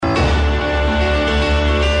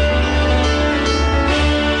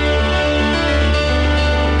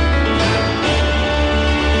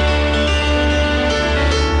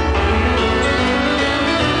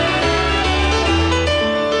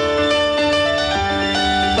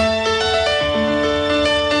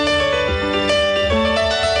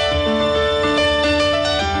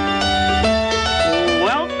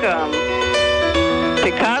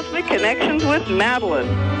with Madeline.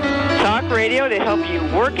 Talk radio to help you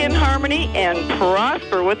work in harmony and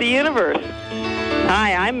prosper with the universe.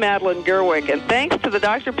 Hi, I'm Madeline Gerwick, and thanks to the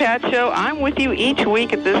Dr. Pat Show, I'm with you each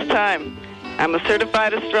week at this time. I'm a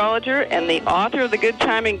certified astrologer and the author of the Good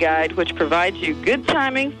Timing Guide, which provides you good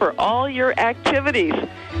timing for all your activities.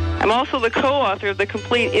 I'm also the co-author of the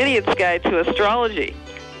Complete Idiot's Guide to Astrology.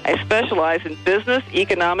 I specialize in business,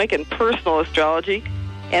 economic, and personal astrology.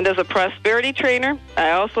 And as a prosperity trainer,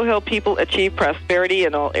 I also help people achieve prosperity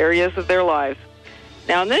in all areas of their lives.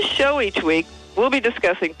 Now, in this show each week, we'll be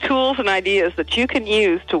discussing tools and ideas that you can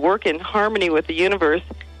use to work in harmony with the universe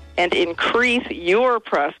and increase your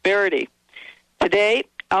prosperity. Today,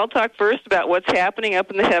 I'll talk first about what's happening up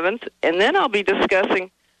in the heavens, and then I'll be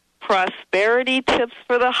discussing prosperity tips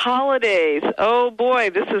for the holidays. Oh,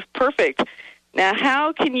 boy, this is perfect. Now,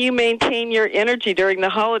 how can you maintain your energy during the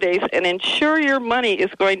holidays and ensure your money is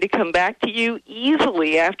going to come back to you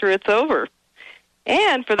easily after it's over?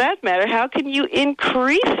 And for that matter, how can you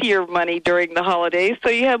increase your money during the holidays so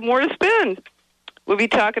you have more to spend? We'll be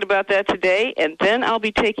talking about that today, and then I'll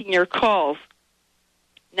be taking your calls.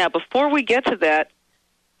 Now, before we get to that,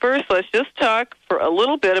 first let's just talk for a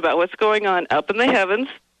little bit about what's going on up in the heavens.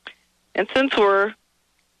 And since we're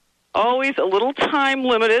always a little time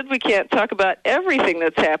limited, we can't talk about everything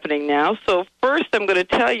that's happening now. So first I'm going to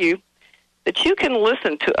tell you that you can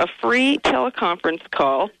listen to a free teleconference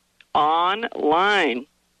call online,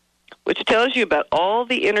 which tells you about all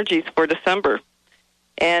the energies for December.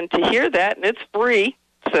 And to hear that, and it's free,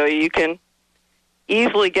 so you can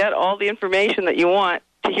easily get all the information that you want.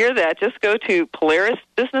 To hear that, just go to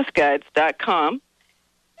PolarisBusinessGuides.com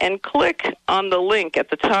and click on the link at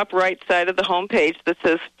the top right side of the home page that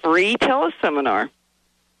says Free Teleseminar.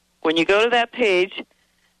 When you go to that page,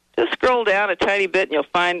 just scroll down a tiny bit and you'll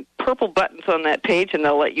find purple buttons on that page, and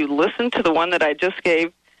they'll let you listen to the one that I just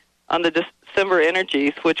gave on the December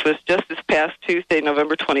energies, which was just this past Tuesday,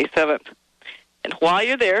 November 27th. And while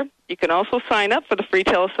you're there, you can also sign up for the free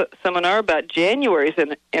teleseminar about January's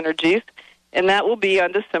energies, and that will be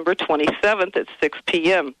on December 27th at 6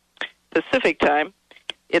 p.m. Pacific time.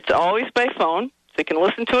 It's always by phone, so you can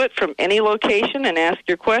listen to it from any location and ask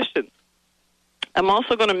your questions. I'm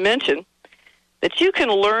also going to mention that you can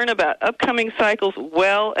learn about upcoming cycles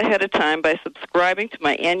well ahead of time by subscribing to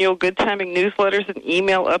my annual Good Timing newsletters and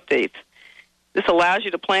email updates. This allows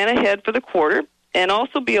you to plan ahead for the quarter and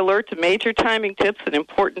also be alert to major timing tips and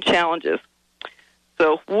important challenges.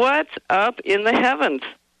 So what's up in the heavens?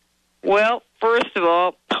 Well, first of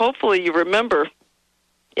all, hopefully you remember,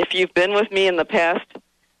 if you've been with me in the past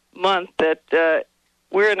month, that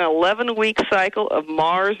we're in an 11-week cycle of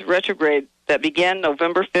Mars retrograde that began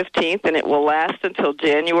November 15th, and it will last until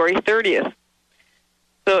January 30th.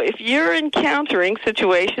 So if you're encountering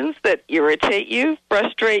situations that irritate you,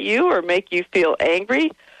 frustrate you, or make you feel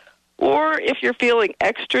angry, or if you're feeling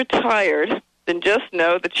extra tired, then just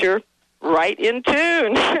know that you're right in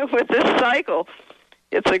tune with this cycle.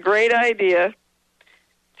 It's a great idea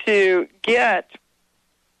to get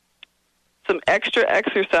some extra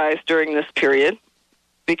exercise during this period,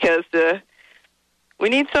 because we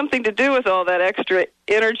need something to do with all that extra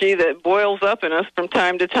energy that boils up in us from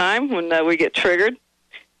time to time when we get triggered.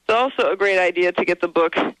 It's also a great idea to get the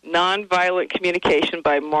book Nonviolent Communication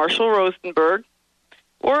by Marshall Rosenberg,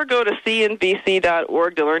 or go to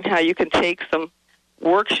cnbc.org to learn how you can take some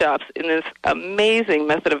workshops in this amazing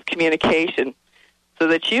method of communication so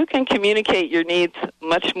that you can communicate your needs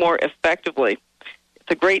much more effectively. It's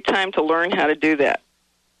a great time to learn how to do that.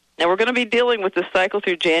 Now, we're going to be dealing with this cycle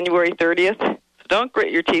through January 30th, so don't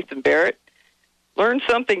grit your teeth and bear it. Learn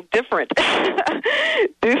something different.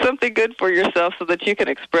 Do something good for yourself so that you can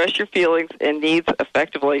express your feelings and needs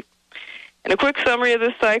effectively. And a quick summary of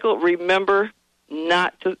this cycle: remember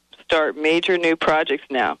not to start major new projects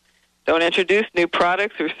now. Don't introduce new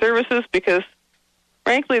products or services because,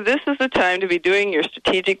 frankly, this is the time to be doing your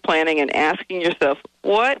strategic planning and asking yourself,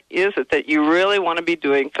 what is it that you really want to be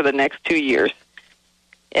doing for the next 2 years?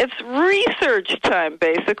 It's research time,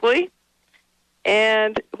 basically.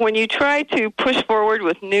 And when you try to push forward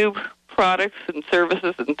with new products and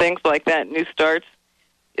services and things like that, new starts,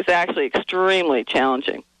 it's actually extremely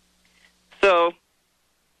challenging. So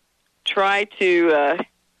try to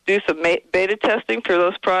do some beta testing for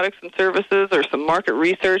those products and services, or some market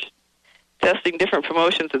research, testing different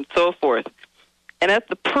promotions and so forth. And at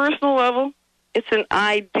the personal level, it's an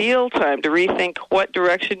ideal time to rethink what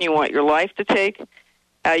direction you want your life to take,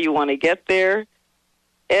 how you want to get there,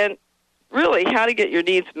 and really how to get your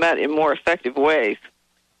needs met in more effective ways.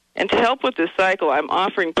 And to help with this cycle, I'm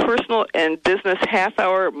offering personal and business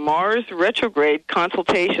half-hour Mars retrograde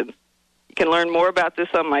consultations. You can learn more about this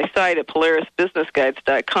on my site at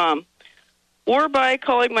PolarisBusinessGuides.com or by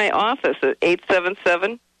calling my office at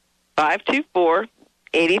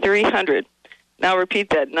 877-524-8300. Now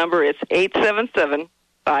repeat that number. It's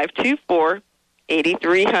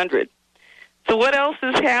 877-524-8300. So what else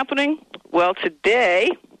is happening? Well,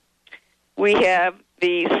 today we have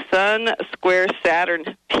the Sun square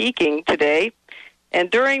Saturn peaking today. And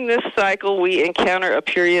during this cycle, we encounter a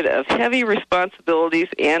period of heavy responsibilities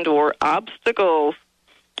and or obstacles.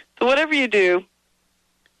 So whatever you do,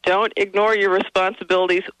 don't ignore your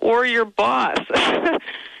responsibilities or your boss.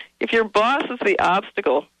 If your boss is the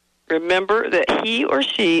obstacle, remember that he or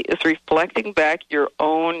she is reflecting back your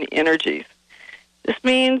own energies. This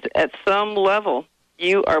means at some level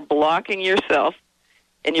you are blocking yourself,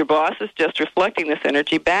 and your boss is just reflecting this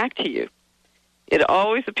energy back to you. It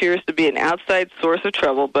always appears to be an outside source of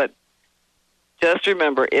trouble, but just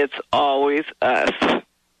remember, it's always us.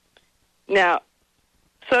 Now,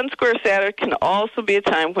 Sun square Saturn can also be a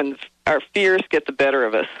time when our fears get the better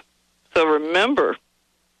of us. So remember,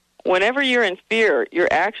 whenever you're in fear,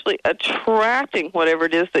 you're actually attracting whatever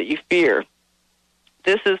it is that you fear.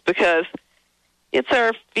 This is because it's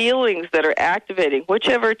our feelings that are activating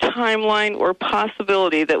whichever timeline or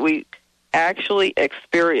possibility that we actually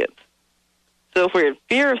experience. So if we're in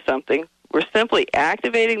fear of something, we're simply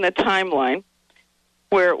activating the timeline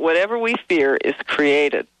where whatever we fear is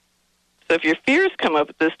created. So if your fears come up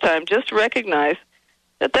at this time, just recognize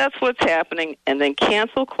that that's what's happening, and then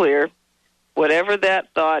cancel clear whatever that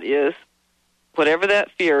thought is, whatever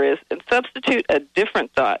that fear is, and substitute a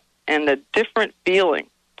different thought and a different feeling.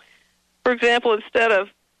 For example, instead of,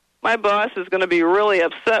 my boss is going to be really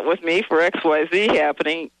upset with me for XYZ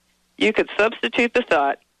happening, you could substitute the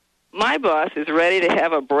thought, my boss is ready to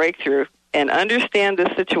have a breakthrough and understand this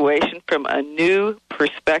situation from a new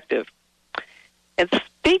perspective. And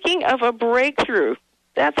speaking of a breakthrough,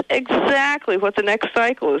 that's exactly what the next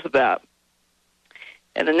cycle is about.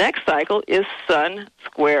 And the next cycle is Sun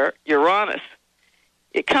square Uranus.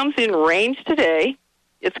 It comes in range today.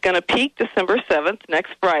 It's going to peak December 7th,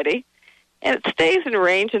 next Friday, and it stays in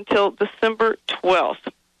range until December 12th.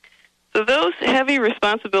 So those heavy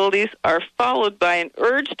responsibilities are followed by an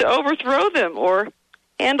urge to overthrow them or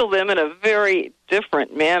handle them in a very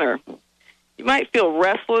different manner. You might feel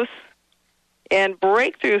restless, and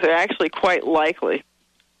breakthroughs are actually quite likely,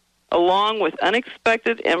 along with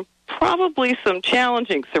unexpected and probably some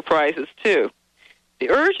challenging surprises, too. The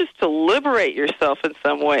urge is to liberate yourself in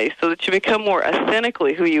some way so that you become more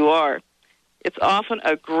authentically who you are. It's often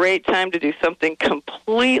a great time to do something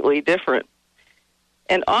completely different.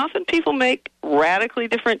 And often people make radically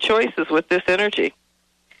different choices with this energy.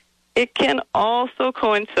 It can also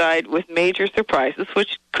coincide with major surprises,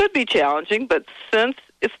 which could be challenging, but since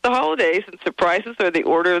it's the holidays and surprises are the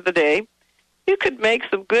order of the day, you could make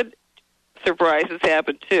some good surprises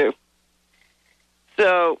happen too.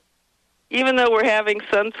 So even though we're having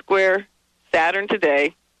Sun square Saturn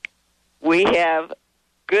today, we have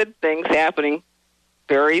good things happening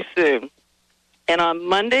very soon. And on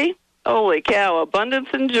Monday, holy cow, abundance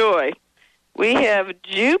and joy. We have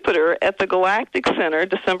Jupiter at the Galactic Center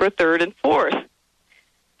December 3rd and 4th.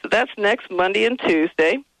 So that's next Monday and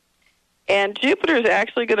Tuesday. And Jupiter is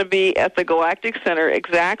actually going to be at the Galactic Center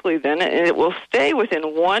exactly then, and it will stay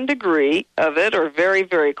within 1 degree of it, or very,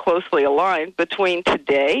 very closely aligned, between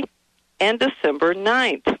today and December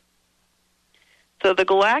 9th. So the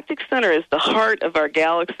Galactic Center is the heart of our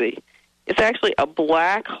galaxy. It's actually a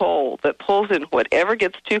black hole that pulls in whatever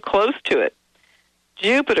gets too close to it.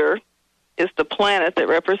 Jupiter is the planet that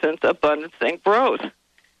represents abundance and growth.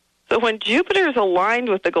 So when Jupiter is aligned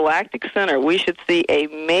with the galactic center, we should see a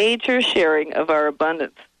major sharing of our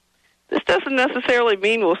abundance. This doesn't necessarily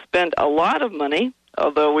mean we'll spend a lot of money,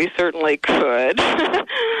 although we certainly could.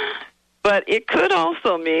 But it could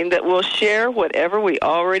also mean that we'll share whatever we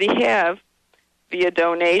already have via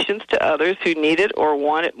donations to others who need it or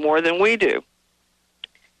want it more than we do.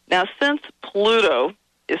 Now, since Pluto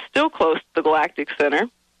is still close to the galactic center,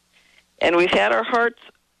 and we've had our hearts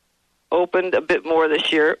opened a bit more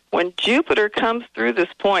this year, when Jupiter comes through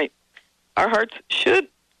this point, our hearts should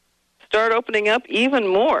start opening up even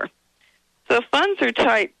more. So if funds are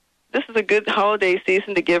tight, this is a good holiday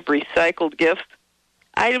season to give recycled gifts,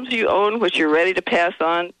 items you own which you're ready to pass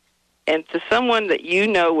on, and to someone that you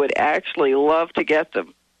know would actually love to get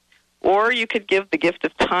them. Or you could give the gift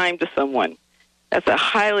of time to someone. That's a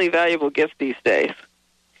highly valuable gift these days.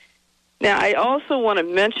 Now, I also want to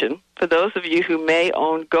mention, for those of you who may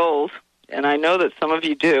own gold, and I know that some of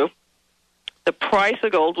you do, the price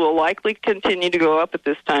of gold will likely continue to go up at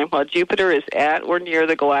this time while Jupiter is at or near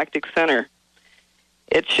the galactic center.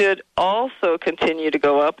 It should also continue to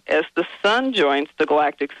go up as the sun joins the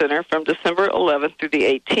galactic center from December 11th through the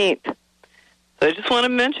 18th. So I just want to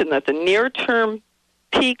mention that the near-term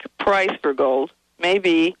peak price for gold may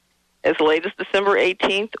be as late as December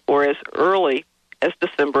 18th or as early as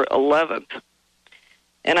December 11th.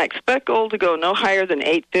 And I expect gold to go no higher than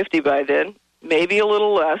 $850 by then, maybe a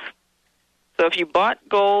little less. So if you bought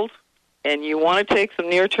gold and you want to take some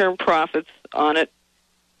near-term profits on it,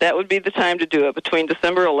 that would be the time to do it, between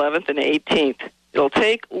December 11th and 18th. It'll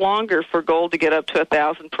take longer for gold to get up to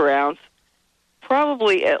 $1,000 per ounce,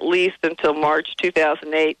 probably at least until March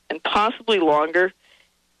 2008, and possibly longer.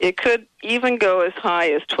 It could even go as high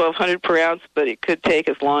as $1,200 per ounce, but it could take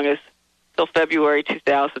as long as till February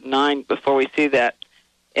 2009 before we see that.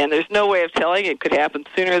 And there's no way of telling. It could happen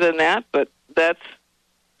sooner than that, but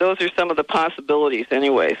those are some of the possibilities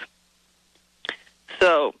anyways.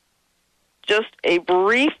 So, just a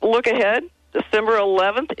brief look ahead. December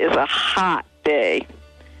 11th is a hot day.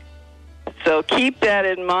 So keep that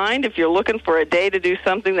in mind if you're looking for a day to do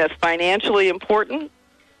something that's financially important.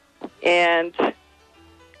 And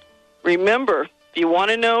remember, if you want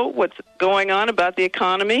to know what's going on about the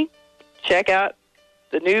economy, check out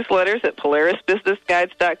the newsletters at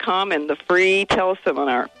PolarisBusinessGuides.com and the free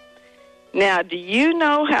teleseminar. Now, do you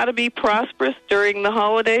know how to be prosperous during the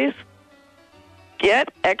holidays? Get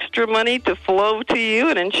extra money to flow to you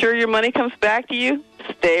and ensure your money comes back to you?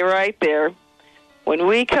 Stay right there. When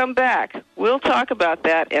we come back, we'll talk about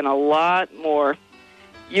that and a lot more.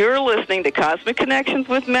 You're listening to Cosmic Connections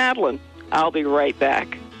with Madeline. I'll be right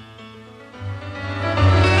back.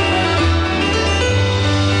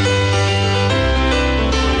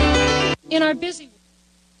 In our busy world,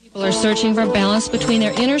 people are searching for balance between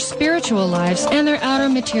their inner spiritual lives and their outer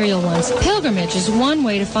material ones. Pilgrimage is one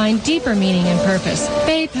way to find deeper meaning and purpose.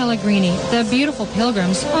 Faye Pellegrini, the beautiful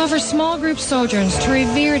pilgrims, offers small group sojourns to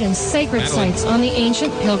revered and sacred sites on the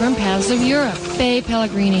ancient pilgrim paths of Europe. Faye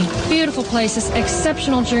Pellegrini, beautiful places,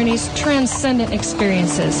 exceptional journeys, transcendent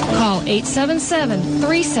experiences. Call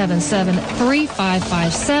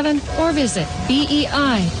 877-377-3557 or visit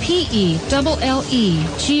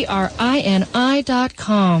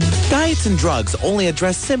BEIPELLEGRINI.com. Diets and drugs only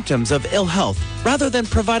address symptoms of ill health rather than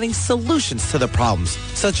providing solutions to the problems,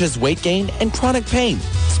 such as weight gain and chronic pain.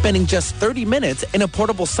 Spending just 30 minutes in a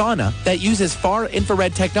portable sauna that uses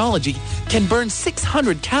far-infrared technology can burn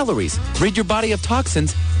 600 calories, rid your body of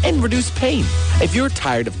toxins, and reduce pain. If you're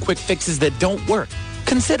tired of quick fixes that don't work,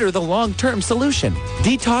 consider the long-term solution.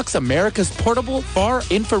 Detox America's portable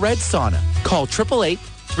far-infrared sauna. Call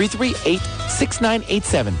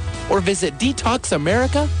 888-338-6987 or visit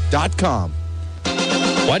detoxamerica.com.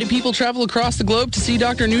 Why do people travel across the globe to see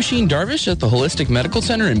Dr. Nusheen Darvish at the Holistic Medical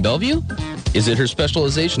Center in Bellevue? Is it her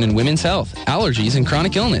specialization in women's health, allergies, and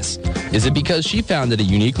chronic illness? Is it because she founded a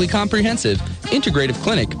uniquely comprehensive, integrative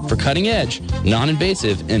clinic for cutting-edge,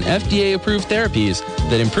 non-invasive, and FDA-approved therapies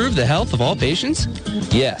that improve the health of all patients?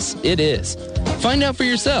 Yes, it is. Find out for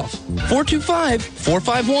yourself.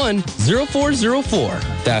 425-451-0404.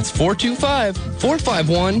 That's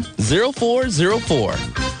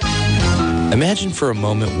 425-451-0404. Imagine for a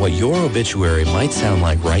moment what your obituary might sound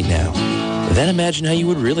like right now. Then imagine how you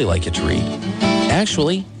would really like it to read.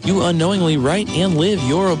 Actually, you unknowingly write and live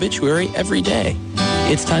your obituary every day.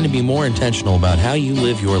 It's time to be more intentional about how you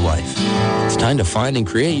live your life. It's time to find and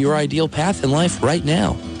create your ideal path in life right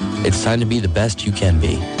now. It's time to be the best you can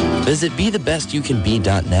be. Visit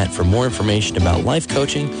BeTheBestYouCanBe.net for more information about life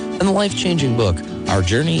coaching and the life-changing book, Our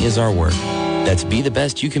Journey is Our Work. That's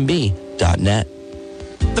BeTheBestYouCanBe.net.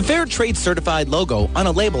 The Fair Trade Certified logo on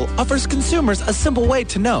a label offers consumers a simple way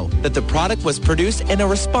to know that the product was produced in a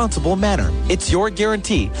responsible manner. It's your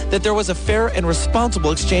guarantee that there was a fair and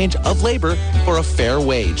responsible exchange of labor for a fair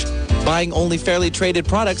wage. Buying only fairly traded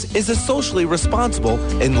products is a socially responsible,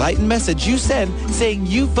 enlightened message you send saying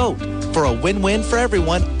you vote for a win-win for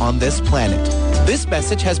everyone on this planet. This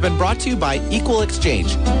message has been brought to you by Equal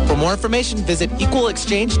Exchange. For more information, visit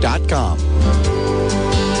equalexchange.com.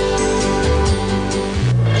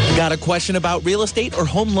 Got a question about real estate or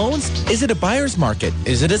home loans? Is it a buyer's market?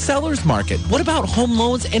 Is it a seller's market? What about home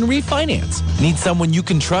loans and refinance? Need someone you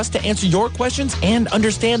can trust to answer your questions and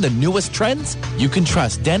understand the newest trends? You can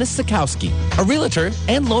trust Dennis Sikowski, a realtor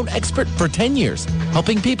and loan expert for 10 years,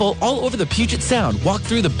 helping people all over the Puget Sound walk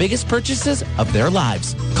through the biggest purchases of their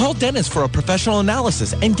lives. Call Dennis for a professional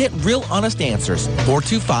analysis and get real honest answers.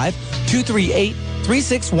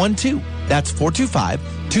 425-238-3612. That's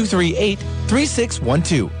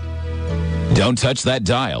 425-238-3612. Don't touch that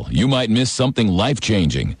dial. You might miss something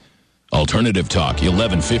life-changing. Alternative Talk,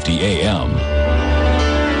 1150 AM.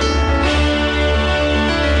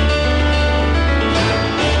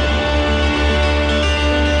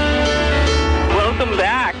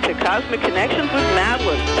 Cosmic Connections with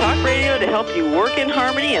Madeline. Talk radio to help you work in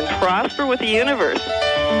harmony and prosper with the universe.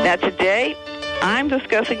 Now today, I'm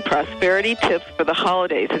discussing prosperity tips for the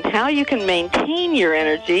holidays and how you can maintain your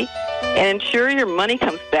energy and ensure your money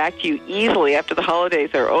comes back to you easily after the holidays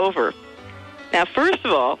are over. Now, first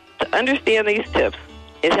of all, to understand these tips,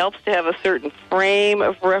 it helps to have a certain frame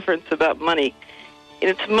of reference about money. In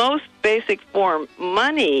its most basic form,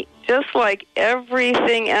 money, just like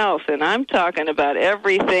everything else, and I'm talking about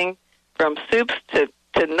everything from soups to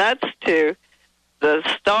nuts to the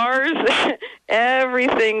stars,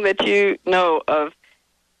 everything that you know of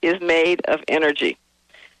is made of energy.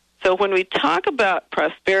 So when we talk about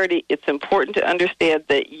prosperity, it's important to understand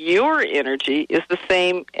that your energy is the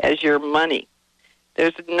same as your money.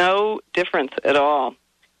 There's no difference at all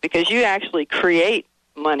because you actually create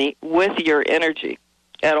money with your energy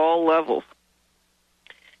at all levels.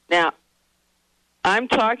 Now, I'm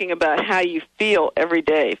talking about how you feel every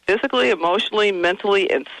day, physically, emotionally,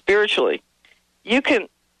 mentally, and spiritually. You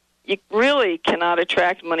really cannot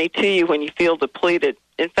attract money to you when you feel depleted.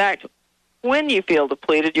 In fact, when you feel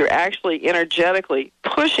depleted, you're actually energetically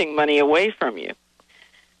pushing money away from you.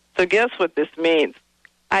 So guess what this means?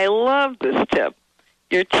 I love this tip.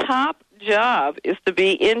 Your top job is to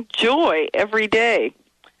be in joy every day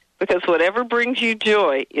because whatever brings you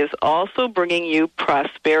joy is also bringing you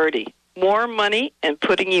prosperity, more money, and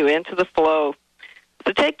putting you into the flow.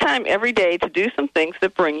 So take time every day to do some things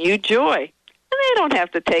that bring you joy. And they don't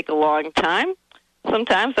have to take a long time.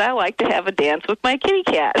 Sometimes I like to have a dance with my kitty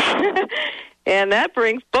cat. And that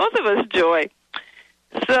brings both of us joy.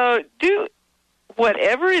 So do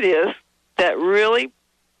whatever it is that really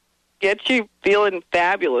gets you feeling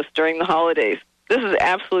fabulous during the holidays. This is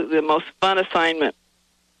absolutely the most fun assignment.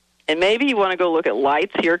 And maybe you want to go look at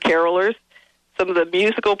lights, hear carolers, some of the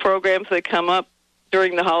musical programs that come up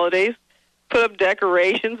during the holidays, put up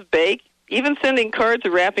decorations, bake. Even sending cards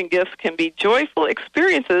or wrapping gifts can be joyful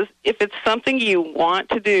experiences if it's something you want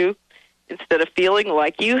to do instead of feeling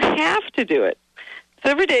like you have to do it. So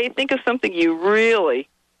every day, think of something you really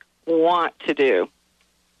want to do,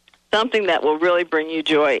 something that will really bring you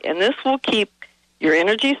joy. And this will keep your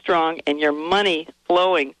energy strong and your money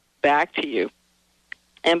flowing back to you.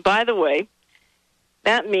 And by the way,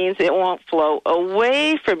 that means it won't flow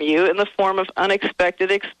away from you in the form of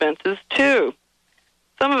unexpected expenses, too.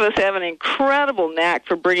 Some of us have an incredible knack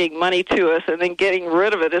for bringing money to us and then getting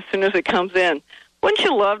rid of it as soon as it comes in. Wouldn't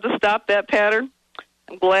you love to stop that pattern?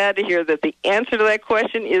 I'm glad to hear that the answer to that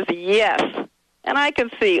question is yes. And I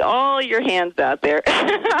can see all your hands out there.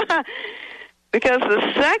 Because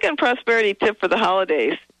the second prosperity tip for the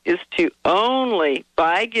holidays is to only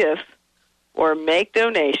buy gifts or make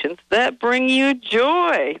donations that bring you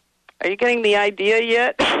joy. Are you getting the idea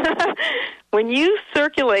yet? When you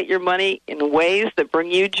circulate your money in ways that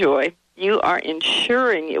bring you joy, you are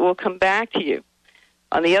ensuring it will come back to you.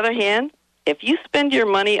 On the other hand, if you spend your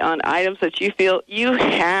money on items that you feel you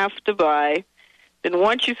have to buy, then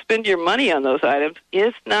once you spend your money on those items,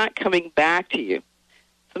 it's not coming back to you.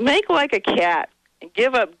 So make like a cat and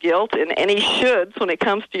give up guilt and any shoulds when it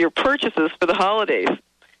comes to your purchases for the holidays.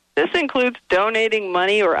 This includes donating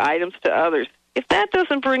money or items to others. If that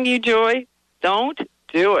doesn't bring you joy, don't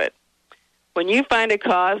do it. When you find a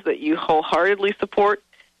cause that you wholeheartedly support,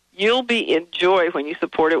 you'll be in joy when you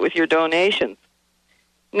support it with your donations.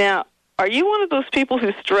 Now, are you one of those people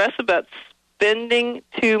who stress about spending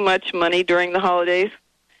too much money during the holidays?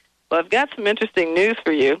 Well, I've got some interesting news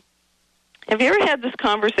for you. Have you ever had this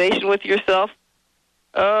conversation with yourself?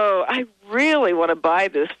 Oh, I really want to buy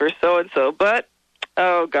this for so-and-so, but,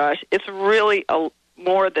 oh gosh, it's really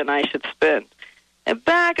more than I should spend. And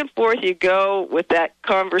back and forth you go with that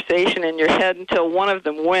conversation in your head until one of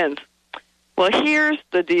them wins. Well, here's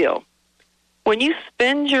the deal. When you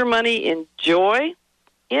spend your money in joy,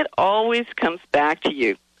 it always comes back to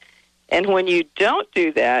you. And when you don't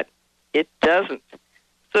do that, it doesn't.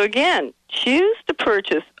 So again, choose to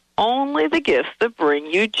purchase only the gifts that bring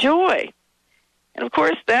you joy. And of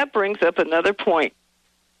course, that brings up another point.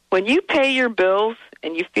 When you pay your bills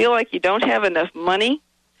and you feel like you don't have enough money,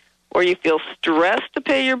 or you feel stressed to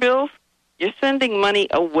pay your bills, you're sending money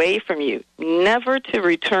away from you, never to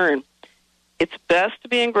return. It's best to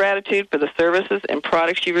be in gratitude for the services and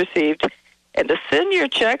products you received and to send your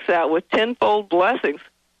checks out with tenfold blessings,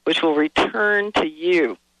 which will return to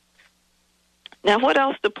you. Now, what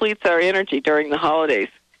else depletes our energy during the holidays?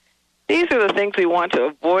 These are the things we want to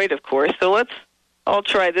avoid, of course, so let's all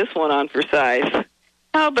try this one on for size.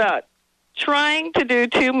 How about trying to do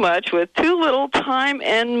too much with too little time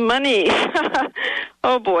and money?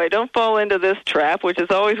 Oh, boy, don't fall into this trap, which is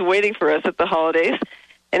always waiting for us at the holidays.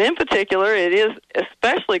 And in particular, it is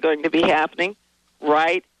especially going to be happening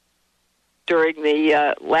right during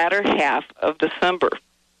the latter half of December,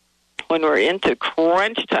 when we're into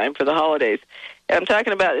crunch time for the holidays. And I'm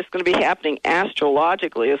talking about it's going to be happening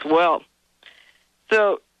astrologically as well.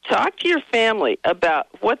 So talk to your family about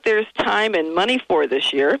what there's time and money for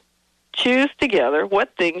this year. Choose together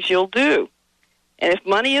what things you'll do. And if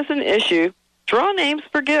money is an issue, draw names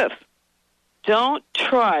for gifts. Don't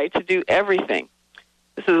try to do everything.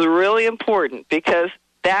 This is really important because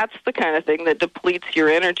that's the kind of thing that depletes your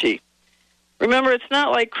energy. Remember, it's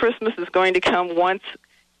not like Christmas is going to come once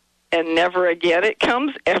and never again. It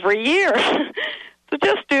comes every year. So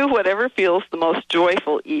just do whatever feels the most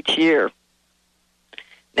joyful each year.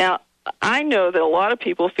 Now, I know that a lot of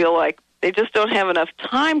people feel like they just don't have enough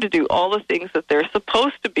time to do all the things that they're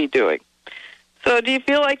supposed to be doing. So do you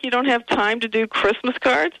feel like you don't have time to do Christmas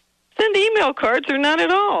cards? Send email cards or none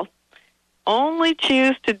at all. Only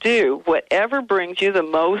choose to do whatever brings you the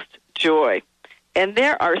most joy. And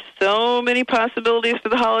there are so many possibilities for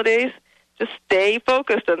the holidays. Just stay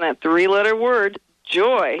focused on that 3-letter word,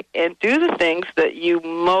 joy, and do the things that you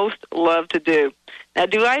most love to do. Now,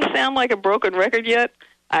 do I sound like a broken record yet?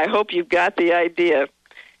 I hope you've got the idea.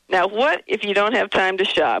 Now, what if you don't have time to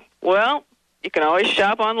shop? Well, you can always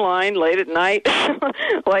shop online late at night,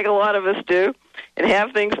 like a lot of us do, and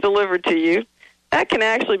have things delivered to you. That can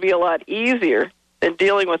actually be a lot easier than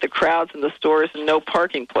dealing with the crowds in the stores and no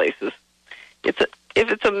parking places. If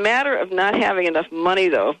it's a matter of not having enough money,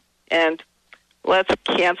 though, and let's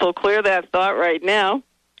clear that thought right now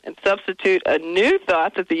and substitute a new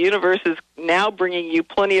thought that the universe is now bringing you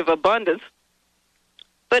plenty of abundance.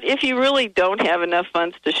 But if you really don't have enough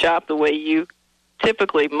funds to shop the way you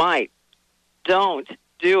typically might, don't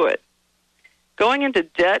do it. Going into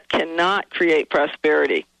debt cannot create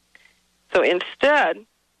prosperity. So instead,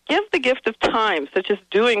 give the gift of time, such as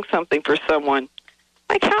doing something for someone,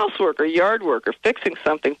 like housework or yard work or fixing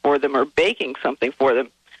something for them or baking something for them,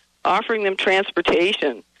 offering them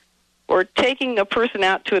transportation, or taking a person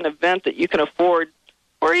out to an event that you can afford,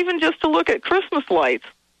 or even just to look at Christmas lights.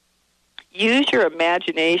 Use your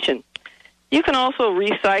imagination. You can also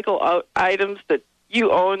recycle items that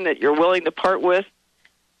you own that you're willing to part with.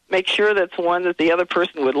 Make sure that's one that the other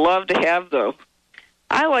person would love to have, though.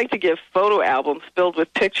 I like to give photo albums filled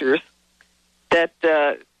with pictures that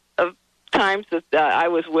of times that I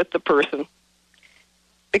was with the person,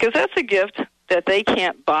 because that's a gift that they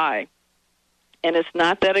can't buy, and it's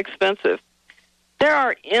not that expensive. There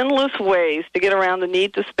are endless ways to get around the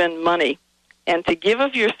need to spend money and to give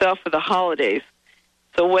of yourself for the holidays.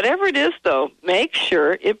 So whatever it is, though, make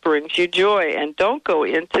sure it brings you joy, and don't go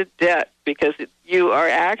into debt, because you are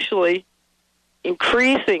actually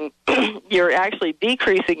you're actually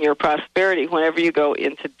decreasing your prosperity whenever you go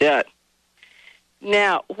into debt.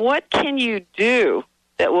 Now, what can you do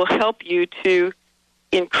that will help you to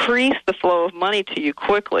increase the flow of money to you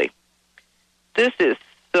quickly? This is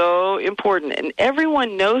so important, and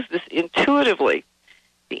everyone knows this intuitively.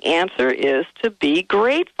 The answer is to be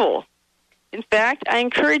grateful. In fact, I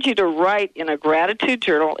encourage you to write in a gratitude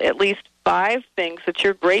journal at least 5 things that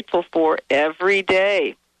you're grateful for every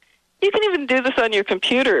day. You can even do this on your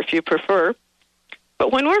computer if you prefer.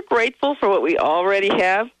 But when we're grateful for what we already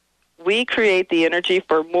have, we create the energy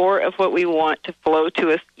for more of what we want to flow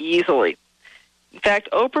to us easily. In fact,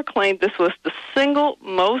 Oprah claimed this was the single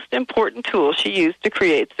most important tool she used to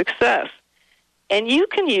create success. And you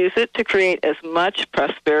can use it to create as much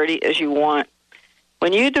prosperity as you want.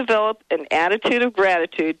 When you develop an attitude of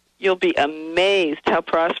gratitude, you'll be amazed how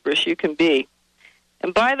prosperous you can be.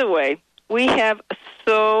 And by the way, we have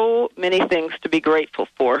so many things to be grateful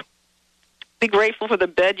for. Be grateful for the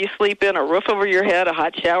bed you sleep in, a roof over your head, a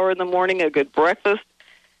hot shower in the morning, a good breakfast,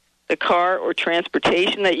 the car or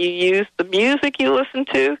transportation that you use, the music you listen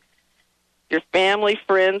to, your family,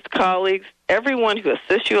 friends, colleagues, everyone who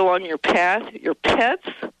assists you along your path, your pets,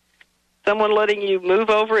 someone letting you move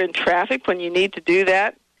over in traffic when you need to do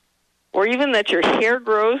that, or even that your hair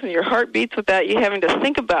grows and your heart beats without you having to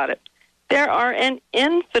think about it. There are an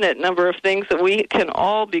infinite number of things that we can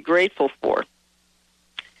all be grateful for.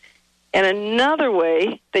 And another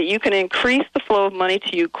way that you can increase the flow of money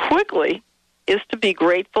to you quickly is to be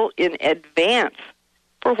grateful in advance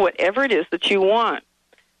for whatever it is that you want.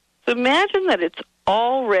 So imagine that it's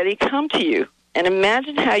already come to you, and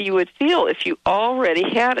imagine how you would feel if you already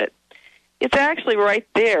had it. It's actually right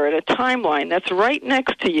there in a timeline that's right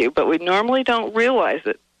next to you, but we normally don't realize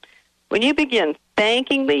it. When you begin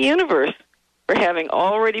thanking the universe for having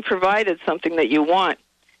already provided something that you want,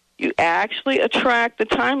 you actually attract the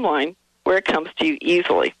timeline where it comes to you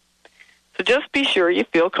easily. So So just be sure you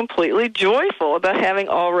feel completely joyful about having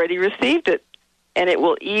already received it, and it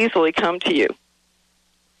will easily come to you.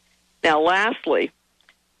 Now, lastly,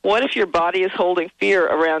 what if your body is holding fear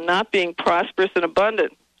around not being prosperous and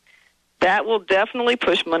abundant? That will definitely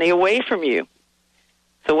push money away from you.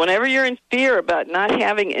 So whenever you're in fear about not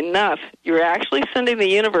having enough, you're actually sending the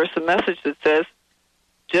universe a message that says,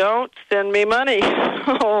 don't send me money.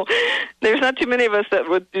 There's not too many of us that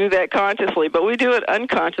would do that consciously, but we do it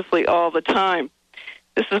unconsciously all the time.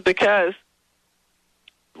 This is because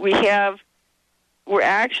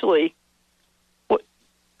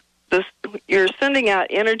you're sending out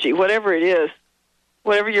energy, whatever it is,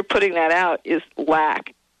 whatever you're putting that out is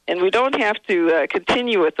lack. And we don't have to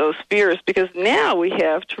continue with those fears because now we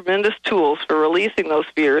have tremendous tools for releasing those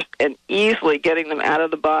fears and easily getting them out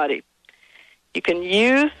of the body. You can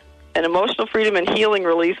use an emotional freedom and healing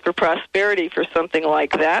release for prosperity for something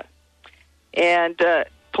like that. And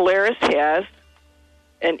Polaris has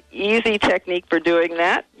an easy technique for doing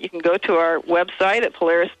that. You can go to our website at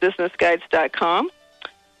polarisbusinessguides.com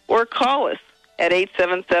or call us at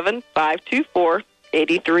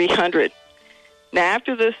 877-524-8300. Now,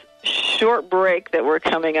 after this short break that we're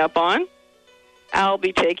coming up on, I'll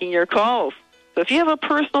be taking your calls. So if you have a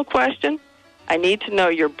personal question, I need to know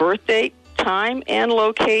your birth date, time, and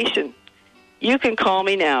location. You can call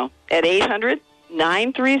me now at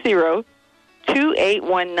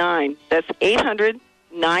 800-930-2819. That's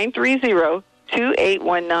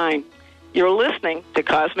 800-930-2819. You're listening to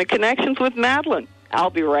Cosmic Connections with Madeline. I'll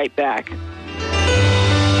be right back.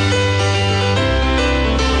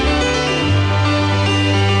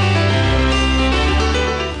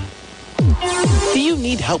 Do you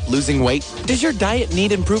need help losing weight? Does your diet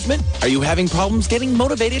need improvement? Are you having problems getting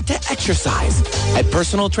motivated to exercise? At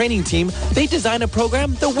Personal Training Team, they design a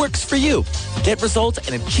program that works for you. Get results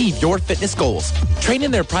and achieve your fitness goals. Train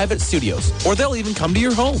in their private studios, or they'll even come to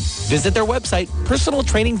your home. Visit their website,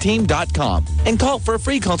 personaltrainingteam.com, and call for a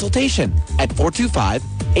free consultation at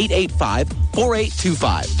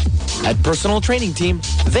 425-885-4825. At Personal Training Team,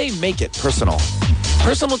 they make it personal.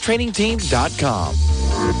 personaltrainingteam.com.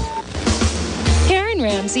 Karen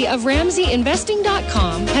Ramsey of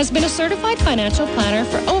RamseyInvesting.com has been a certified financial planner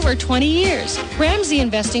for over 20 years. Ramsey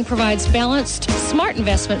Investing provides balanced, smart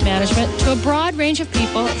investment management to a broad range of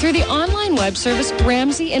people through the online web service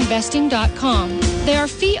RamseyInvesting.com. They are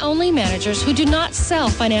fee-only managers who do not sell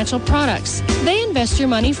financial products. They invest your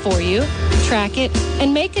money for you, track it,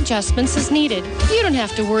 and make adjustments as needed. You don't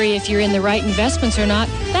have to worry if you're in the right investments or not.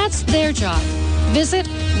 That's their job. Visit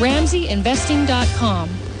RamseyInvesting.com.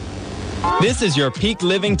 This is your Peak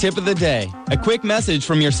Living tip of the day. A quick message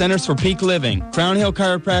from your Centers for Peak Living, Crown Hill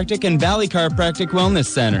Chiropractic and Valley Chiropractic Wellness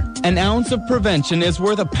Center. An ounce of prevention is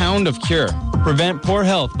worth a pound of cure. Prevent poor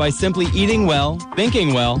health by simply eating well,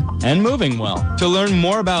 thinking well, and moving well. To learn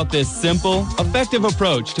more about this simple, effective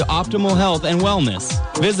approach to optimal health and wellness,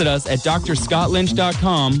 visit us at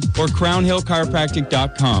drscottlynch.com or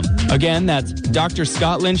crownhillchiropractic.com. Again, that's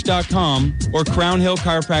drscottlynch.com or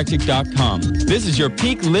crownhillchiropractic.com. This is your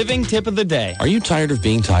Peak Living tip of the day. Are you tired of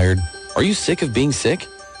being tired? Are you sick of being sick?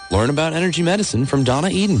 Learn about energy medicine from Donna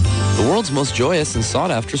Eden, the world's most joyous and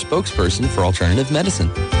sought-after spokesperson for alternative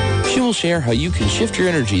medicine. She will share how you can shift your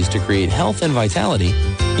energies to create health and vitality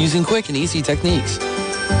using quick and easy techniques.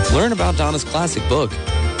 Learn about Donna's classic book,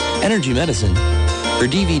 Energy Medicine, her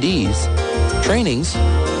DVDs, trainings,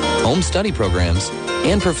 home study programs,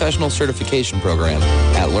 and professional certification program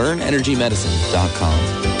at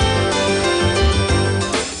learnenergymedicine.com.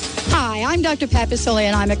 I'm Dr. Pat Basile,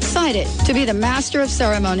 and I'm excited to be the Master of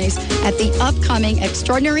Ceremonies at the upcoming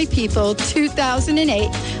Extraordinary People 2008,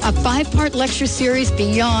 a 5-part lecture series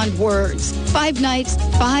beyond words. 5 nights,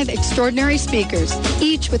 5 extraordinary speakers,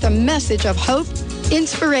 each with a message of hope,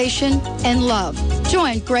 inspiration, and love.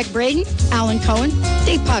 Join Greg Braden, Alan Cohen,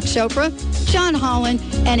 Deepak Chopra, John Holland,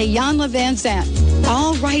 and Iyanla Van Zandt,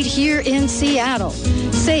 all right here in Seattle.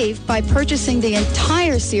 Save by purchasing the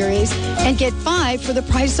entire series and get 5 for the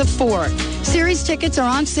price of 4. Series tickets are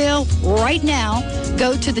on sale right now.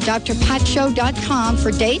 Go to thedrpatshow.com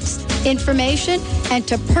for dates, information, and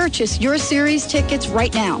to purchase your series tickets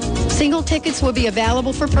right now. Single tickets will be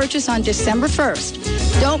available for purchase on December 1st.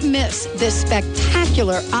 Don't miss this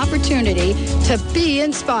spectacular opportunity to be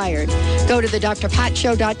inspired. Go to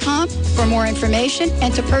thedrpatshow.com for more information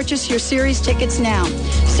and to purchase your series tickets now.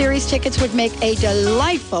 Series tickets would make a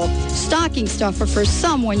delightful stocking stuffer for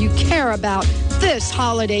someone you care about this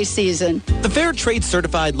holiday season. The Fair Trade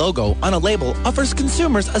Certified logo on a label offers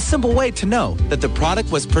consumers a simple way to know that the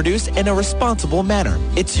product was produced in a responsible manner.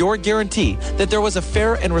 It's your guarantee that there was a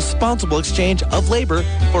fair and responsible exchange of labor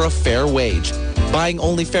for a fair wage. Buying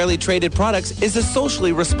only fairly traded products is a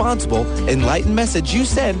socially responsible, enlightened message you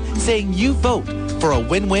send saying you vote for a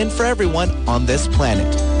win-win for everyone on this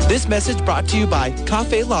planet. This message brought to you by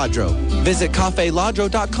Cafe Ladro. Visit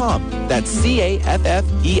CafeLadro.com. That's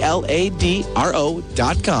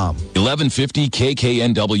CafeLadro.com.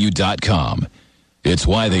 1150kknw.com. It's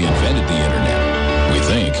why they invented the internet. We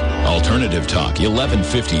think Alternative Talk,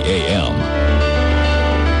 1150 AM.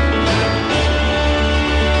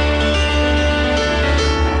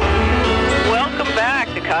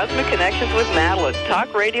 Cosmic Connections with Madeline.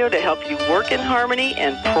 Talk radio to help you work in harmony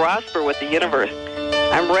and prosper with the universe.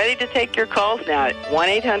 I'm ready to take your calls now at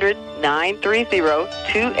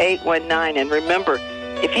 1-800-930-2819. And remember,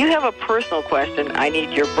 if you have a personal question, I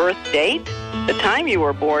need your birth date, the time you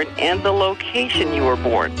were born, and the location you were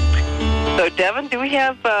born. So, Devin, do we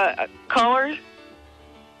have callers?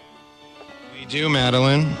 We do,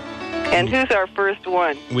 Madeline. And who's our first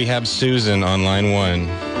one? We have Susan on line 1.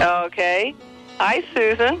 Okay. Hi,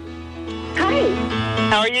 Susan. Hi.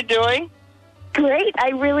 How are you doing? Great. I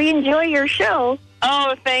really enjoy your show.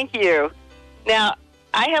 Oh, thank you. Now,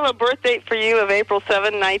 I have a birth date for you of April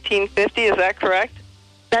 7, 1950. Is that correct?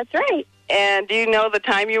 That's right. And do you know the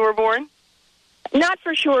time you were born? Not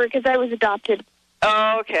for sure, because I was adopted.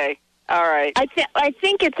 Oh, okay. All right. I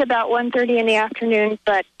think it's about 1:30 in the afternoon,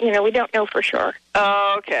 but, we don't know for sure.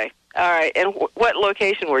 Oh, okay. All right. And what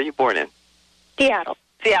location were you born in? Seattle.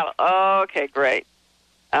 Seattle. Oh, okay, great.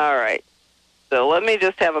 All right. So let me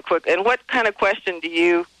just have a quick... And what kind of question do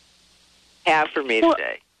you have for me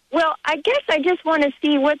today? Well, I guess I just want to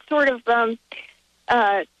see what sort of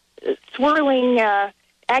swirling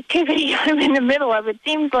activity I'm in the middle of. It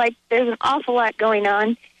seems like there's an awful lot going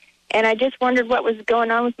on, and I just wondered what was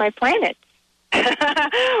going on with my planet.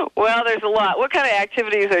 Well, there's a lot. What kind of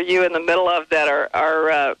activities are you in the middle of that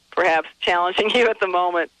are perhaps challenging you at the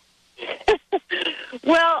moment?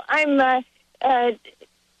 Well, I'm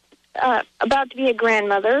about to be a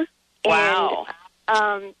grandmother. Wow.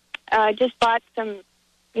 And just bought some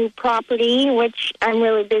new property, which I'm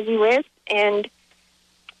really busy with, and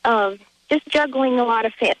just juggling a lot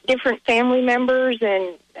of different family members,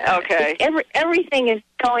 and okay. Everything is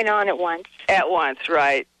going on at once. At once,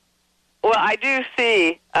 right. Well, I do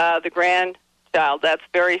see the grandchild. That's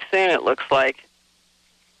very soon, it looks like.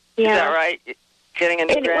 Yeah. Is that right? Getting a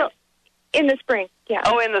new grand... In the spring, yeah.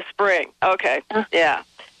 Oh, in the spring. Okay, yeah.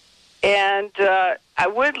 And I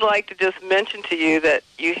would like to just mention to you that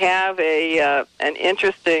you have an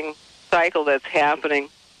interesting cycle that's happening,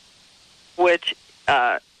 which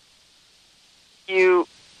have you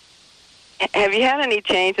had any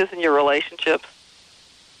changes in your relationships?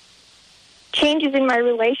 Changes in my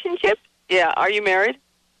relationship? Yeah. Are you married?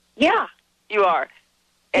 Yeah. You are.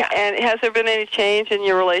 Yeah. And has there been any change in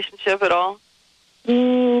your relationship at all?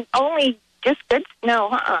 Only just good.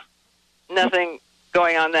 No, Nothing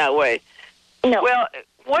going on that way. No. Well,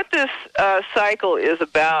 what this cycle is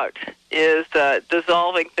about is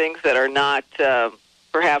dissolving things that are not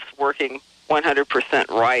perhaps working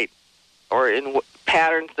 100% right, or in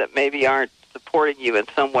patterns that maybe aren't supporting you in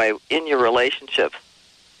some way in your relationships.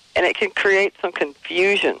 And it can create some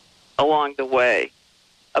confusion along the way,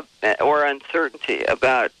 or uncertainty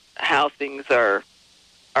about how things are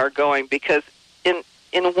going, because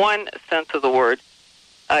in one sense of the word,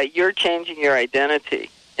 you're changing your identity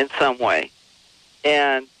in some way,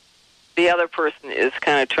 and the other person is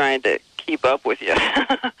kind of trying to keep up with you.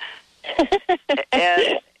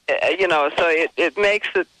 And, so it makes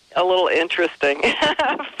it a little interesting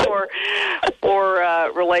for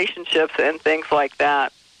relationships and things like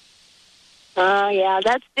that. Yeah,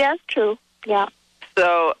 that's true. Yeah.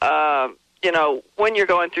 So, when you're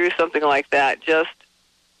going through something like that, just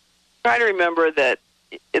try to remember that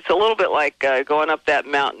it's a little bit like going up that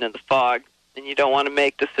mountain in the fog, and you don't want to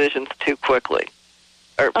make decisions too quickly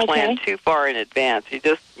or plan too far in advance. You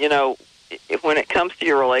just, when it comes to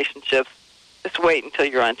your relationships, just wait until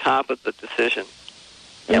you're on top of the decision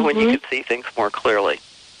and when you can see things more clearly.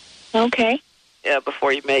 Okay. Yeah,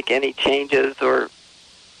 before you make any changes or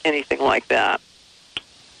anything like that.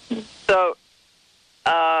 So,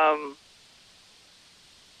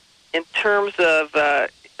 in terms of,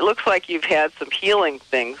 it looks like you've had some healing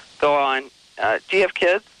things go on. Do you have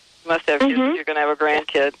kids? You must have kids. You're going to have a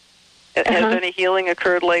grandkid. Has any healing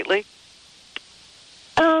occurred lately?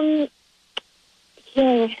 Healing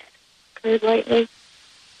occurred lately?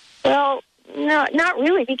 Well, no, not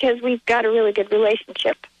really, because we've got a really good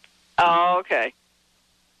relationship. Oh, okay.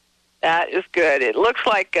 That is good. It looks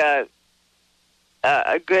like a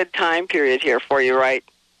good time period here for you, right,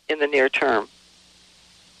 in the near term.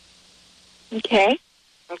 Okay.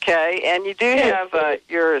 Okay, and you do have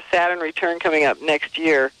your Saturn return coming up next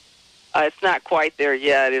year. It's not quite there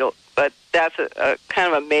yet, but that's a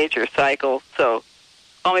kind of a major cycle. So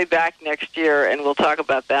call me back next year, and we'll talk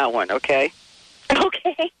about that one, okay?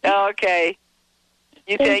 Okay. Okay.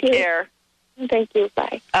 You take care. Thank you.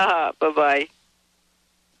 Bye. Bye-bye.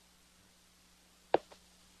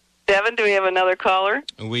 Devin, do we have another caller?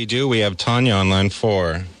 We do. We have Tanya on line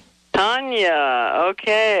 4. Tanya,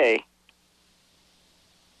 okay.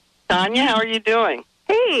 Tanya, how are you doing?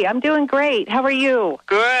 Hey, I'm doing great. How are you?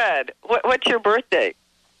 Good. What's your birthday?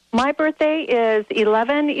 My birthday is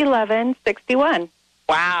 11/11/61.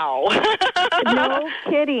 Wow. No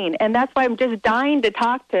kidding. And that's why I'm just dying to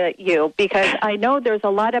talk to you, because I know there's a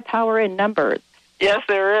lot of power in numbers. Yes,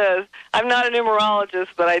 there is. I'm not a numerologist,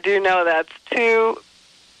 but I do know that's two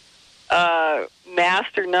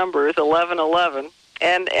master numbers, 1111.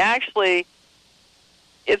 And actually,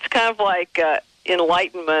 it's kind of like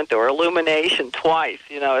enlightenment or illumination twice.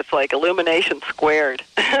 You know, it's like illumination squared.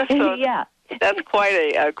 So yeah. That's quite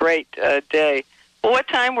a great day. Well, what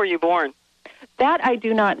time were you born? That I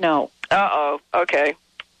do not know. Uh-oh. Okay.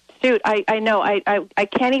 Shoot, I know. I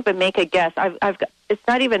can't even make a guess. I've got, it's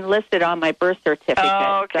not even listed on my birth certificate.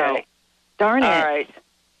 Oh, okay. So, darn it. All right.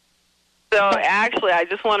 So actually, I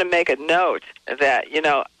just want to make a note that,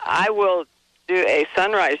 I will do a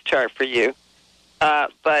sunrise chart for you,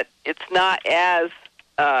 but it's not as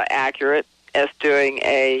accurate as doing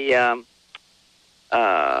a,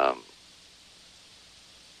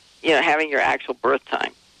 having your actual birth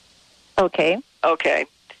time. Okay. Okay.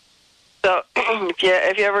 So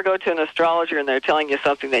if you ever go to an astrologer and they're telling you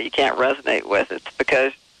something that you can't resonate with, it's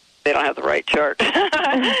because they don't have the right chart.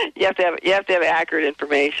 You have to have accurate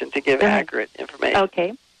information to give accurate information.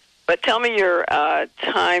 Okay. But tell me your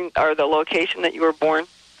time or the location that you were born.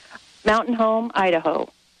 Mountain Home, Idaho.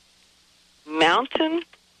 Mountain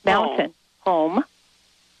Home,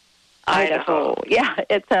 Idaho. Yeah,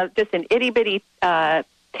 it's just an itty bitty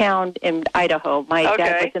town in Idaho. My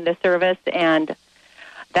dad was in the service, and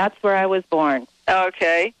that's where I was born.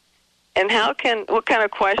 Okay. And what kind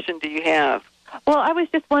of question do you have? Well, I was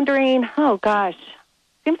just wondering,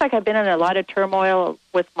 seems like I've been in a lot of turmoil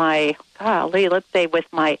with I've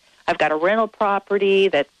got a rental property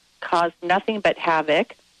that's caused nothing but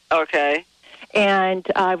havoc. Okay. And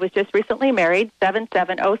I was just recently married,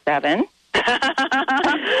 7707.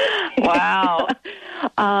 Wow.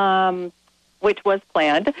 Which was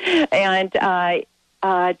planned. And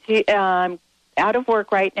I'm out of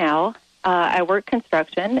work right now. I work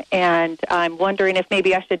construction, and I'm wondering if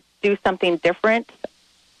maybe I should do something different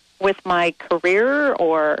with my career,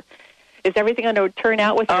 or is everything going to turn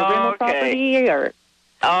out with your rental property? Or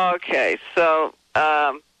okay, so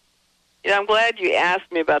I'm glad you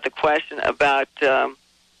asked me about the question about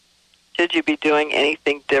should you be doing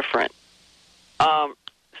anything different. So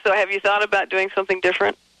have you thought about doing something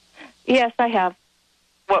different? Yes, I have.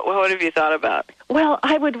 What have you thought about? Well,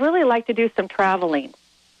 I would really like to do some traveling.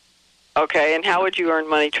 Okay, and how would you earn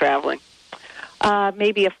money traveling?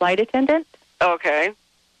 Maybe a flight attendant. Okay.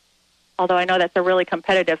 Although I know that's a really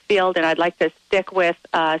competitive field, and I'd like to stick with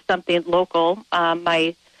something local.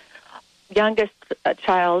 My youngest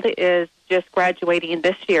child is just graduating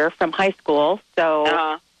this year from high school, so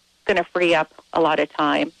it's going to free up a lot of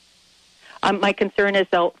time. My concern is,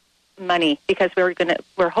 though, money, because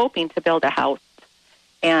we're hoping to build a house,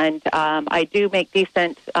 and I do make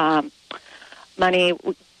decent money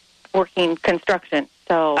working construction.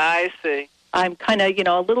 So I see. I'm kind of,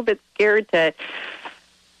 a little bit scared to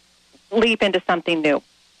leap into something new.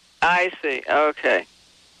 I see. Okay.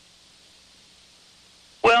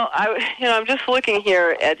 Well, I'm just looking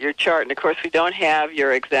here at your chart, and of course we don't have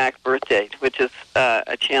your exact birth date, which is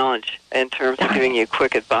a challenge in terms of giving you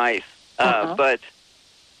quick advice. But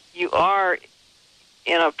you are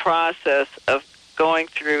in a process of going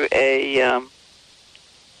through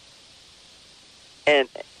and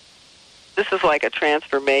this is like a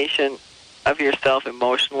transformation of yourself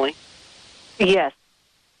emotionally. Yes.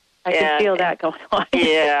 I can feel that going on.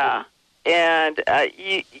 Yeah. And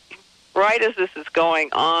right as this is going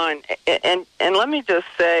on, and let me just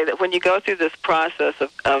say that when you go through this process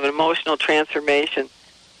of emotional transformation,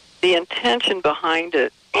 the intention behind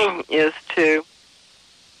it is to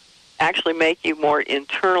actually make you more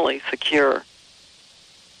internally secure.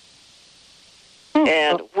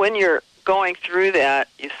 And when you're going through that,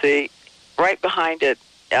 you see, right behind it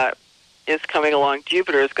is coming along.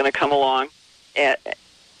 Jupiter is going to come along to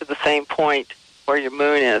the same point where your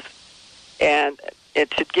moon is. And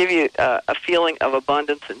it should give you a feeling of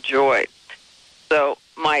abundance and joy. So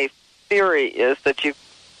my theory is that you've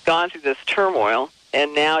gone through this turmoil,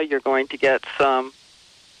 and now you're going to get some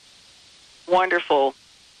wonderful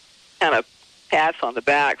kind of pats on the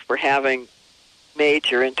back for having made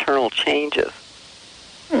your internal changes.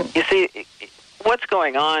 You see, what's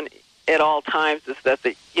going on at all times is that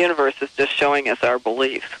the universe is just showing us our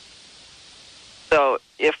beliefs. So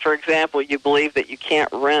if, for example, you believe that you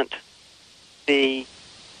can't rent the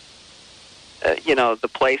the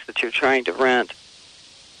place that you're trying to rent,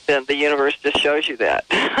 then the universe just shows you that.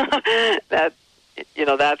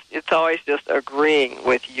 It's always just agreeing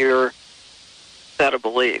with your set of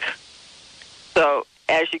beliefs. So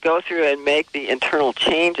as you go through and make the internal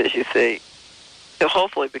changes, you see, you'll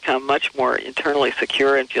hopefully become much more internally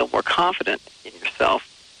secure and feel more confident in yourself.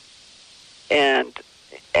 And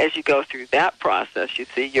as you go through that process, you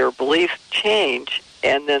see your beliefs change,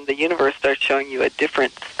 and then the universe starts showing you a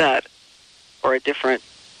different set, or a different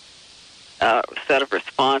set of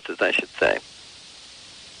responses, I should say.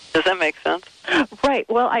 Does that make sense? Right.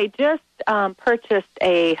 Well, I just purchased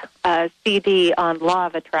a CD on Law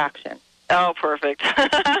of Attraction. Oh, perfect.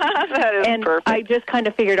 That is perfect. I just kind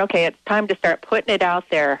of figured, okay, it's time to start putting it out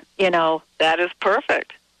there, That is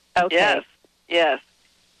perfect. Okay. Yes.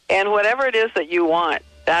 And whatever it is that you want,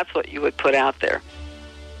 that's what you would put out there.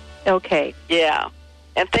 Okay. Yeah.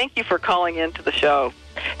 And thank you for calling into the show.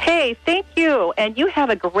 Hey, thank you. And you have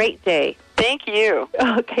a great day. Thank you.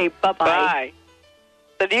 Okay, bye-bye. Bye.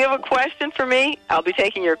 So do you have a question for me? I'll be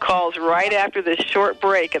taking your calls right after this short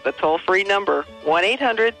break at the toll-free number,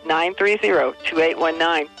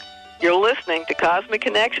 1-800-930-2819. You're listening to Cosmic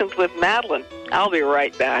Connections with Madeline. I'll be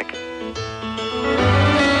right back.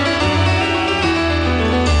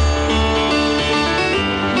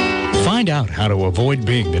 Find out how to avoid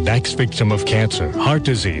being the next victim of cancer, heart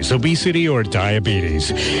disease, obesity, or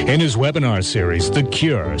diabetes. In his webinar series, The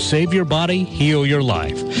Cure, Save Your Body, Heal Your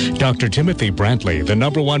Life, Dr. Timothy Brantley, the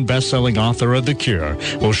 #1 best-selling author of The Cure,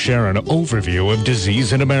 will share an overview of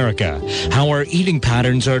disease in America, how our eating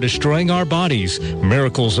patterns are destroying our bodies,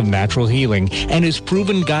 miracles of natural healing, and his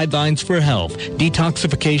proven guidelines for health,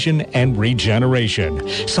 detoxification, and regeneration.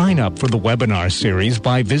 Sign up for the webinar series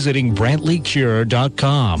by visiting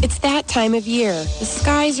BrantleyCure.com. It's that time of year. The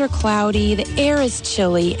skies are cloudy, the air is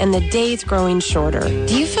chilly, and the day's growing shorter.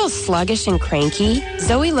 Do you feel sluggish and cranky?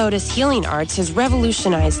 Zoe Lotus Healing Arts has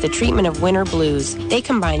revolutionized the treatment of winter blues. They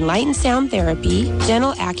combine light and sound therapy,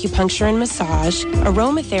 gentle acupuncture and massage,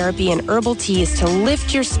 aromatherapy, and herbal teas to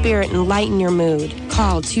lift your spirit and lighten your mood.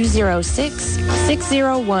 Call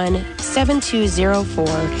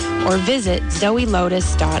 206-601-7204 or visit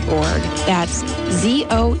ZoeLotus.org. That's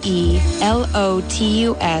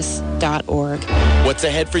ZoeLotus.org. What's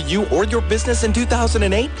ahead for you or your business in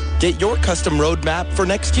 2008? Get your custom roadmap for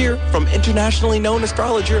next year from internationally known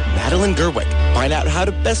astrologer Madeline Gerwick. Find out how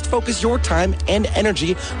to best focus your time and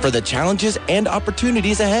energy for the challenges and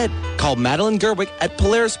opportunities ahead. Call Madeline Gerwick at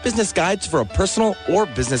Polaris Business Guides for a personal or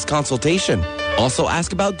business consultation. Also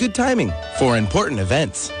ask about good timing for important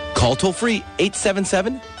events. Call toll-free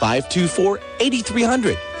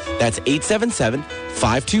 877-524-8300. That's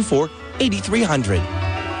 877-524-8300.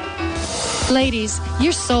 Ladies,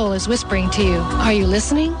 your soul is whispering to you. Are you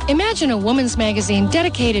listening? Imagine a woman's magazine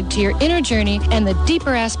dedicated to your inner journey and the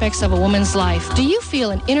deeper aspects of a woman's life. Do you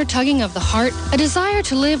feel an inner tugging of the heart? A desire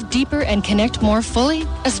to live deeper and connect more fully?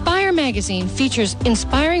 Aspire magazine features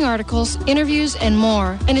inspiring articles, interviews, and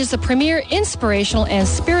more, and is the premier inspirational and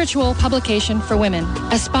spiritual publication for women.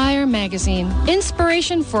 Aspire magazine.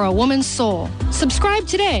 Inspiration for a woman's soul. Subscribe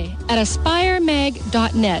today at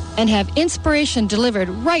aspiremag.net and have inspiration delivered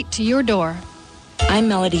right to your door. I'm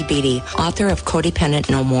Melody Beattie, author of Codependent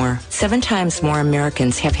No More. 7 times more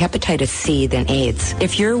Americans have hepatitis C than AIDS.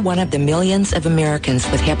 If you're one of the millions of Americans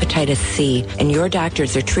with hepatitis C and your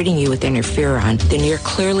doctors are treating you with interferon, then you're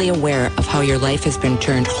clearly aware of how your life has been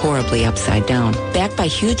turned horribly upside down. Backed by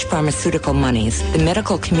huge pharmaceutical monies, the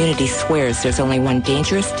medical community swears there's only one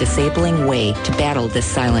dangerous, disabling way to battle this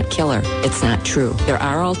silent killer. It's not true. There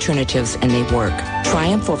are alternatives and they work.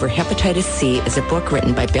 Triumph Over Hepatitis C is a book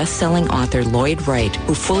written by best-selling author Lloyd Wright,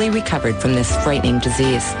 who fully recovered from this frightening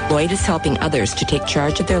disease. Lloyd is helping others to take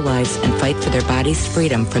charge of their lives and fight for their body's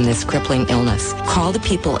freedom from this crippling illness. Call the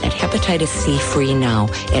people at Hepatitis C Free now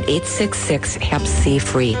at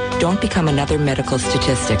 866-HEP-C-FREE. Don't become another medical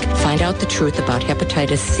statistic. Find out the truth about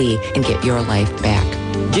hepatitis C and get your life back.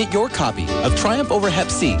 Get your copy of Triumph Over Hep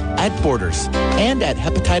C at Borders and at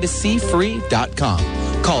hepatitiscfree.com.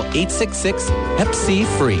 Call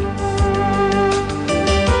 866-HEP-C-FREE.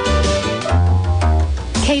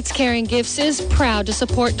 Kate's Caring Gifts is proud to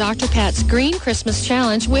support Dr. Pat's Green Christmas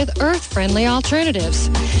Challenge with earth-friendly alternatives.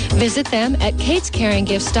 Visit them at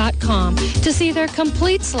katescaringgifts.com to see their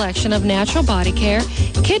complete selection of natural body care,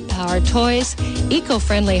 kid-powered toys,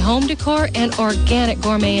 eco-friendly home decor, and organic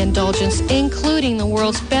gourmet indulgence, including the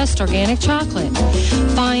world's best organic chocolate.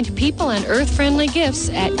 Find people and earth-friendly gifts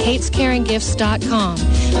at katescaringgifts.com.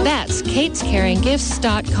 That's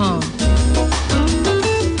katescaringgifts.com.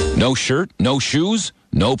 No shirt, no shoes,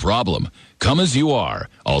 no problem. Come as you are.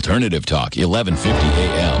 Alternative Talk, 1150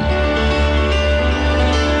 a.m.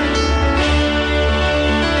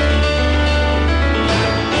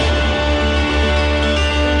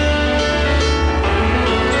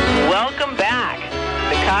 Welcome back.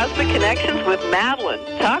 The Cosmic Connections with Madeline.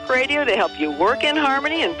 Talk radio to help you work in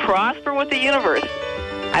harmony and prosper with the universe.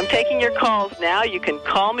 I'm taking your calls now. You can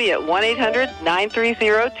call me at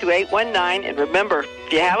 1-800-930-2819. And remember,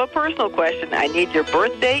 if you have a personal question, I need your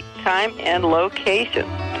birth date, time, and location.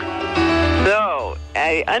 So,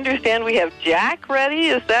 I understand we have Jack ready.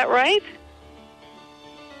 Is that right?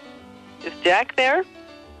 Is Jack there?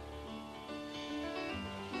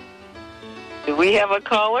 Do we have a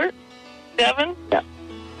caller, Devin? Yeah.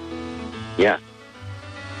 Yeah.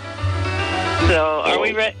 So, are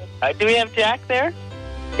we ready? Do we have Jack there?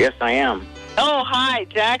 Yes, I am. Oh, hi,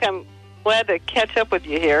 Jack. I'm glad to catch up with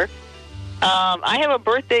you here. I have a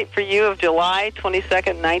birth date for you of July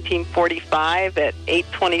 22nd, 1945 at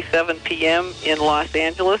 8:27 p.m. in Los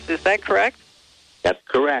Angeles. Is that correct? That's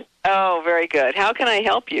correct. Oh, very good. How can I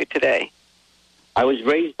help you today? I was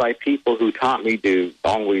raised by people who taught me to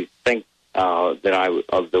always think that I was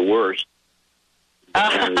of the worst.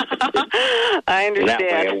 I understand. That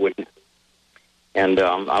way I wouldn't. And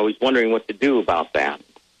I was wondering what to do about that.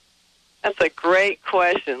 That's a great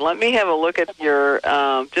question. Let me have a look at your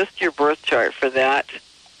just your birth chart for that.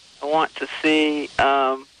 I want to see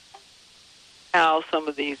how some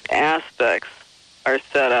of these aspects are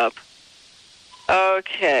set up.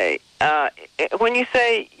 Okay. When you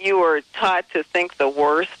say you were taught to think the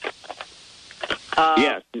worst,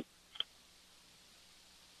 yes.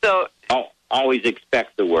 So always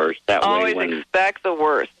expect the worst. That always way, expect the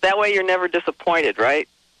worst. That way, you're never disappointed, right?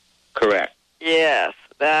 Correct. Yes,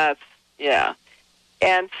 yeah.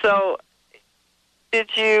 And so,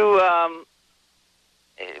 did you?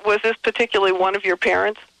 Was this particularly one of your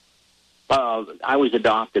parents? I was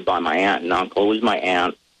adopted by my aunt and uncle. It was my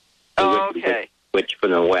aunt. Okay. Which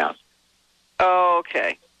from the West.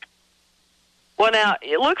 Okay. Well, now,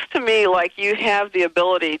 it looks to me like you have the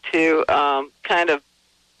ability to kind of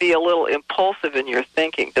be a little impulsive in your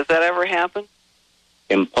thinking. Does that ever happen?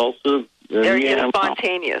 Impulsive? Or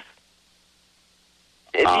spontaneous?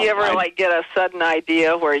 Do you ever, get a sudden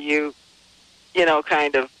idea where you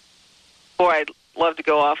kind of, boy, I'd love to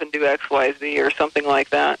go off and do X, Y, Z or something like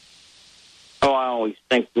that? Oh, I always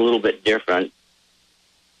think a little bit different.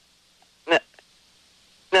 Now,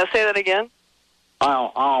 say that again.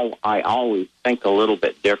 I always think a little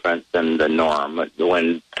bit different than the norm.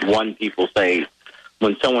 When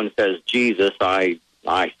someone says Jesus, I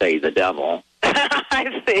say the devil.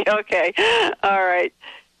 I see. Okay. All right.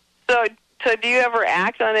 So do you ever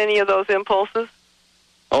act on any of those impulses?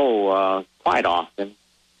 Oh, quite often.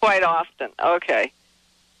 Quite often. Okay.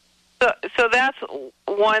 So that's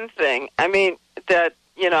one thing. I mean, that,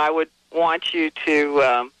 I would want you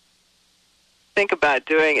to think about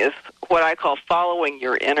doing is what I call following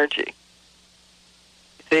your energy.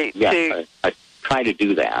 See, yes, I try to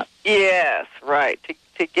do that. Yes, right.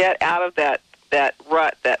 To get out of that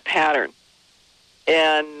rut, that pattern.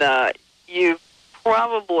 And you've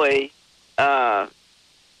probably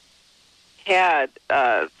had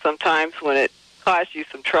some times when it caused you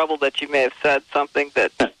some trouble that you may have said something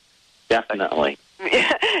that definitely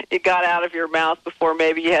you got out of your mouth before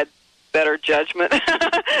maybe you had better judgment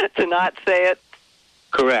to not say it.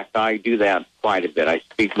 Correct. I do that quite a bit. I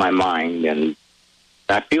speak my mind, and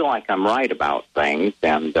I feel like I'm right about things,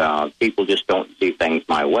 and people just don't see things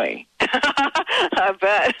my way. I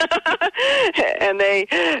bet. And they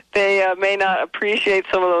may not appreciate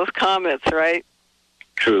some of those comments, right?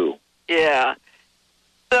 True. Yeah.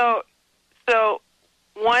 So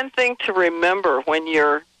one thing to remember when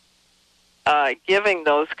you're giving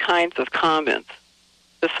those kinds of comments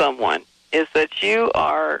to someone is that you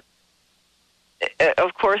are,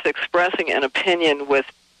 of course, expressing an opinion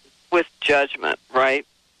with judgment, right?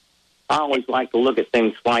 I always like to look at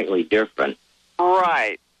things slightly different.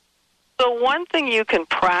 Right. So one thing you can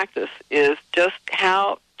practice is just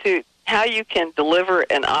how you can deliver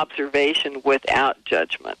an observation without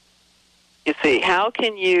judgment. You see, how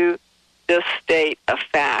can you just state a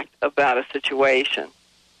fact about a situation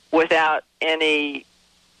without any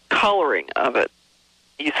coloring of it.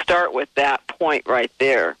 You start with that point right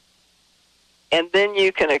there. And then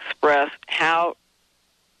you can express how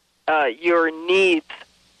your needs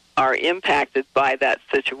are impacted by that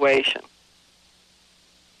situation.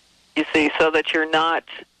 You see, so that you're not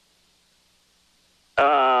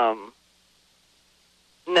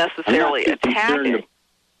necessarily attacking.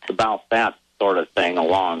 About that sort of thing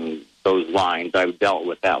along those lines. I've dealt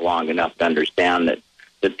with that long enough to understand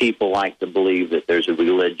that people like to believe that there's a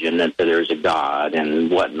religion, that there's a God and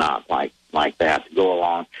whatnot like that to go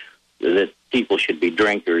along, that people should be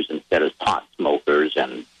drinkers instead of pot smokers.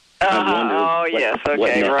 And yes,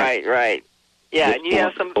 okay, right. Yeah, and you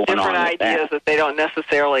have some different ideas that they don't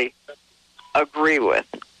necessarily agree with.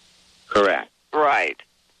 Correct. Right.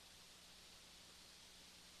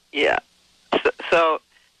 Yeah. So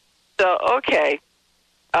okay.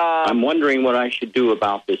 I'm wondering what I should do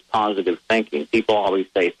about this positive thinking. People always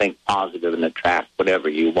say think positive and attract whatever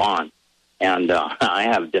you want, and I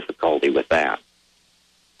have difficulty with that.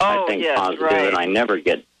 I think positive, right. And I never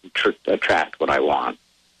get attract what I want.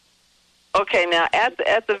 Okay, now at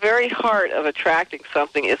the very heart of attracting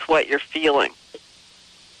something is what you're feeling.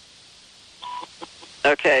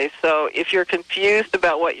 Okay, so if you're confused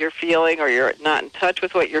about what you're feeling, or you're not in touch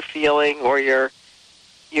with what you're feeling, or you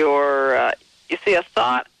see, a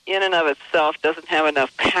thought in and of itself doesn't have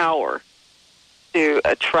enough power to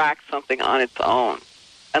attract something on its own.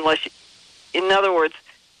 In other words,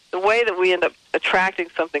 the way that we end up attracting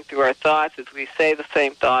something through our thoughts is we say the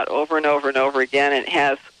same thought over and over and over again, and it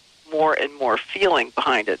has more and more feeling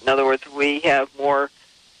behind it. In other words, we have more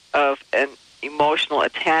of an emotional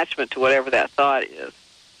attachment to whatever that thought is.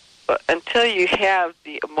 But until you have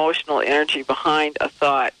the emotional energy behind a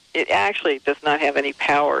thought, it actually does not have any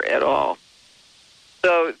power at all.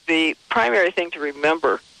 So the primary thing to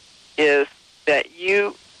remember is that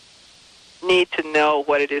you need to know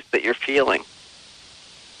what it is that you're feeling.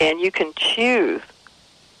 And you can choose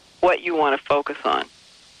what you want to focus on.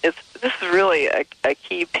 This is really a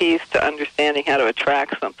key piece to understanding how to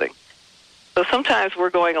attract something. So sometimes we're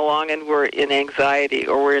going along and we're in anxiety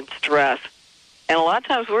or we're in stress. And a lot of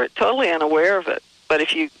times we're totally unaware of it. But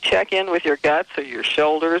if you check in with your guts or your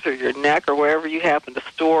shoulders or your neck or wherever you happen to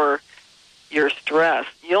store your stress,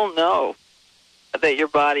 you'll know that your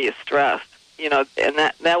body is stressed.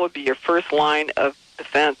 And that would be your first line of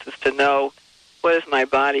defense, is to know, what is my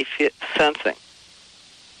body sensing?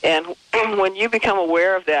 And when you become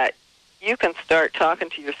aware of that, you can start talking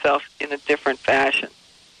to yourself in a different fashion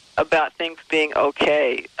about things being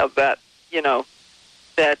okay, about,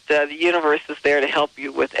 that the universe is there to help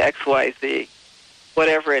you with X, Y, Z,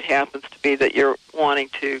 whatever it happens to be that you're wanting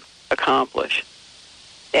to accomplish.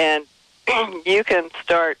 And you can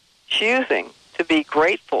start choosing to be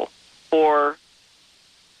grateful for,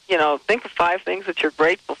 think of 5 things that you're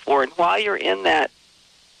grateful for. And while you're in that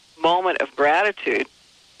moment of gratitude,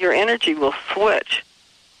 your energy will switch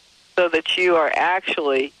so that you are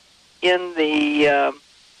actually in the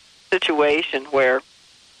situation where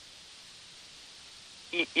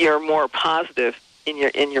you're more positive in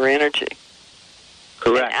your energy.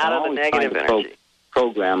 Correct. And out of the negative energy.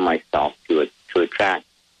 Program myself to attract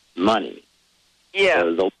money. Yeah.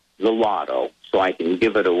 The lotto, so I can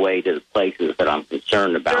give it away to the places that I'm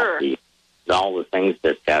concerned about. Sure. All the things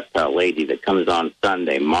that lady that comes on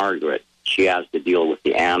Sunday, Margaret, she has to deal with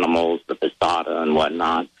the animals, the posada and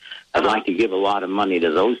whatnot. I'd like to give a lot of money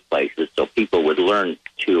to those places so people would learn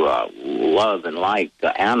to love and like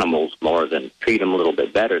animals more, than treat them a little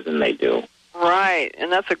bit better than they do. Right,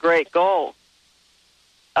 and that's a great goal.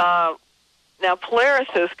 Now, Polaris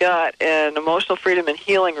has got an emotional freedom and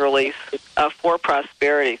healing release for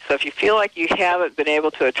prosperity. So if you feel like you haven't been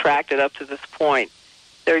able to attract it up to this point,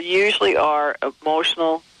 there usually are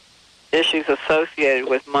emotional issues associated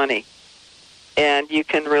with money. And you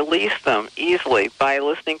can release them easily by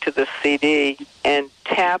listening to this CD and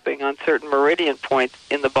tapping on certain meridian points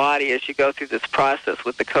in the body as you go through this process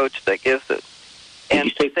with the coach that gives it. Did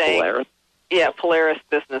you say Polaris? Yeah, Polaris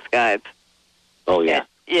Business Guides. Oh, yeah.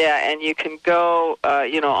 And you can go,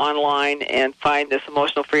 online and find this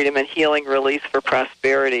emotional freedom and healing release for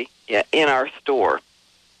prosperity in our store.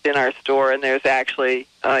 It's in our store, and there's actually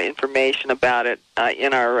information about it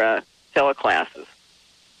in our teleclasses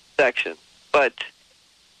section. But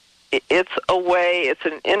it's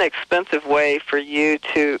an inexpensive way for you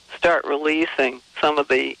to start releasing some of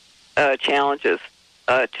the challenges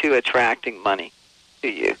to attracting money to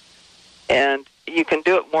you. And you can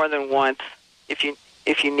do it more than once if you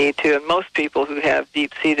need to. And most people who have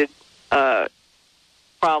deep-seated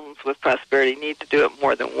problems with prosperity need to do it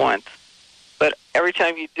more than once. But every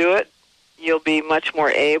time you do it, you'll be much more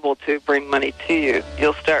able to bring money to you.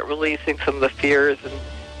 You'll start releasing some of the fears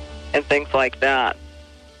and things like that.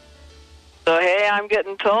 So, hey, I'm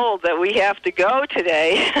getting told that we have to go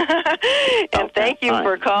today. And thank you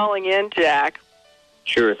for calling in, Jack.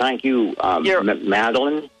 Sure, thank you,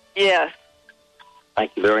 Madeline. Yes.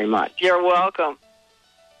 Thank you very much. You're welcome.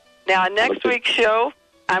 Now, next week's show,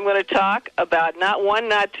 I'm going to talk about not one,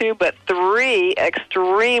 not two, but 3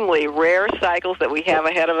 extremely rare cycles that we have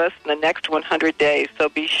ahead of us in the next 100 days. So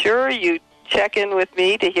be sure you check in with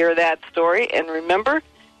me to hear that story. And remember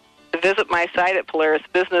to visit my site at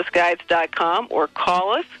PolarisBusinessGuides.com or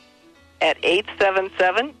call us at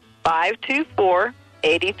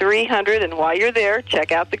 877-524-8300. And while you're there,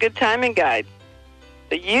 check out the Good Timing Guide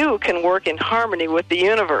so you can work in harmony with the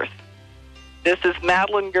universe. This is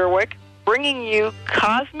Madeline Gerwick, bringing you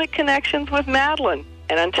Cosmic Connections with Madeline.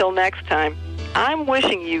 And until next time, I'm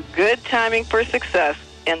wishing you good timing for success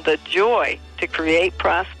and the joy to create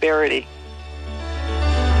prosperity.